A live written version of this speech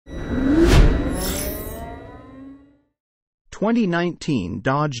2019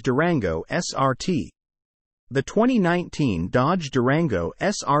 Dodge Durango SRT. The 2019 Dodge Durango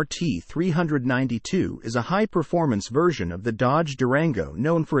SRT 392 is a high-performance version of the Dodge Durango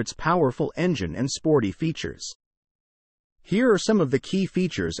known for its powerful engine and sporty features. Here are some of the key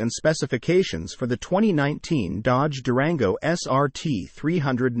features and specifications for the 2019 Dodge Durango SRT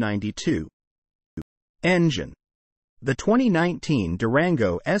 392. Engine. The 2019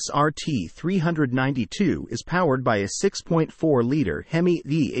 Durango SRT 392 is powered by a 6.4-liter Hemi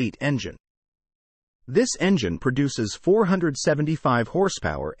V8 engine. This engine produces 475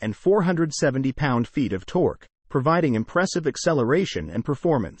 horsepower and 470 pound-feet of torque, providing impressive acceleration and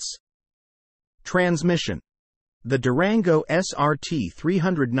performance. Transmission. The Durango SRT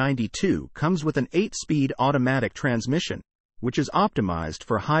 392 comes with an 8-speed automatic transmission, which is optimized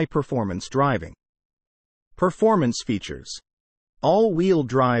for high-performance driving. Performance features. All-wheel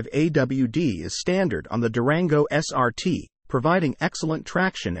drive AWD is standard on the Durango SRT, providing excellent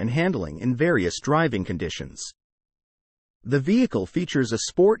traction and handling in various driving conditions. The vehicle features a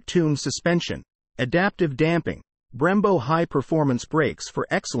sport-tuned suspension, adaptive damping, Brembo high-performance brakes for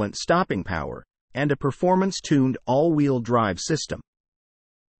excellent stopping power, and a performance-tuned all-wheel drive system.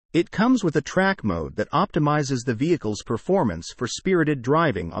 It comes with a track mode that optimizes the vehicle's performance for spirited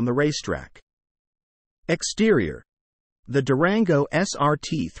driving on the racetrack. Exterior. The Durango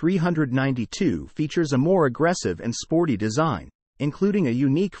SRT 392 features a more aggressive and sporty design, including a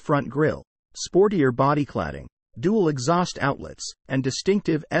unique front grille, sportier body cladding, dual exhaust outlets, and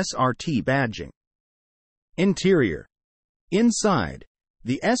distinctive SRT badging. Interior. Inside,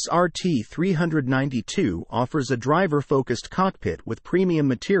 the SRT 392 offers a driver-focused cockpit with premium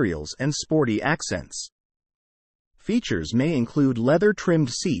materials and sporty accents. Features may include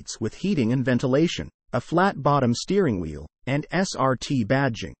leather-trimmed seats with heating and ventilation, a flat-bottom steering wheel, and SRT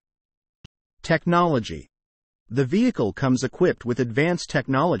badging. Technology. The vehicle comes equipped with advanced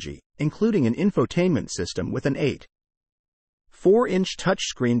technology, including an infotainment system with an 8.4-inch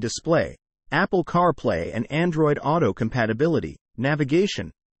touchscreen display, Apple CarPlay and Android Auto compatibility,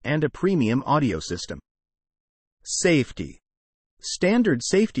 navigation, and a premium audio system. Safety. Standard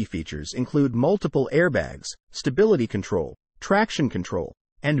safety features include multiple airbags, stability control, traction control,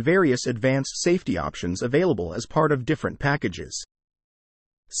 and various advanced safety options available as part of different packages.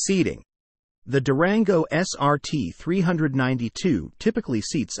 Seating. The Durango SRT 392 typically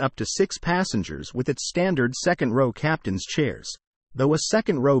seats up to 6 passengers with its standard second-row captain's chairs, though a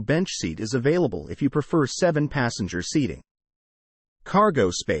second-row bench seat is available if you prefer 7-passenger seating.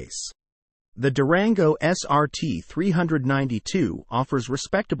 Cargo space. The Durango SRT 392 offers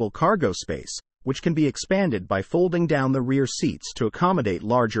respectable cargo space, which can be expanded by folding down the rear seats to accommodate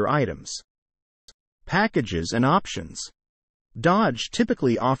larger items. Packages and options. Dodge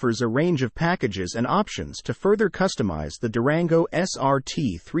typically offers a range of packages and options to further customize the Durango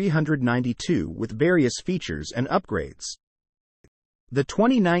SRT 392 with various features and upgrades. The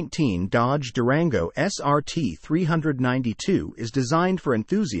 2019 Dodge Durango SRT 392 is designed for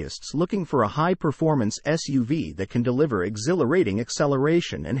enthusiasts looking for a high-performance SUV that can deliver exhilarating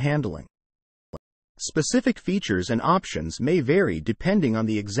acceleration and handling. Specific features and options may vary depending on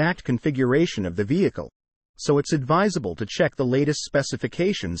the exact configuration of the vehicle, so it's advisable to check the latest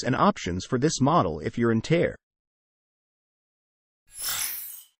specifications and options for this model if you're in tear.